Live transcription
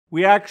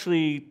We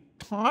actually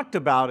talked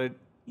about it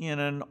in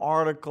an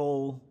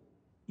article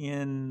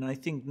in, I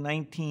think,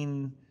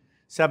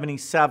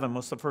 1977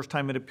 was the first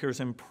time it appears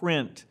in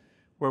print,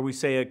 where we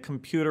say a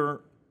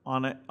computer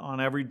on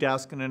every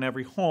desk and in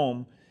every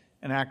home,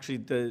 and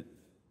actually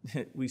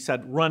we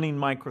said running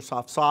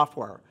Microsoft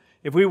software.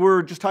 If we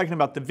were just talking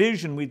about the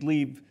vision, we'd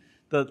leave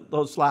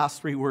those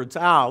last three words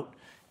out.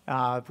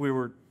 If we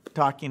were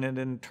talking an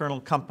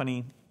internal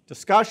company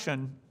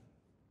discussion,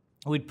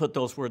 we'd put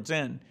those words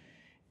in.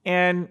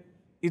 And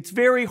it's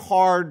very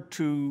hard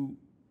to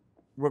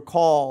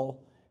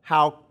recall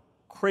how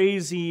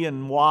crazy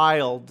and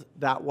wild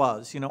that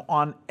was.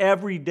 On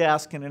every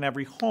desk and in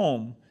every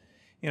home.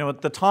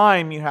 At the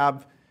time, you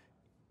have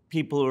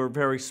people who are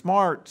very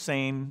smart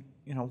saying,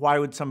 why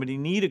would somebody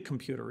need a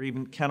computer?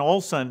 Even Ken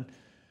Olsen,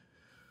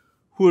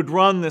 who had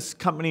run this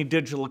company,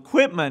 Digital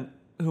Equipment,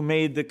 who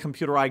made the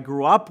computer I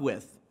grew up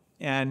with,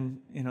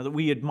 and that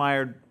we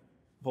admired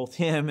both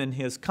him and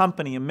his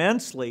company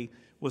immensely,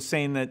 was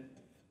saying that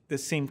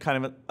this seemed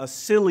kind of a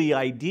silly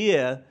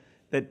idea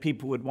that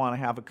people would want to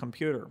have a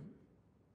computer.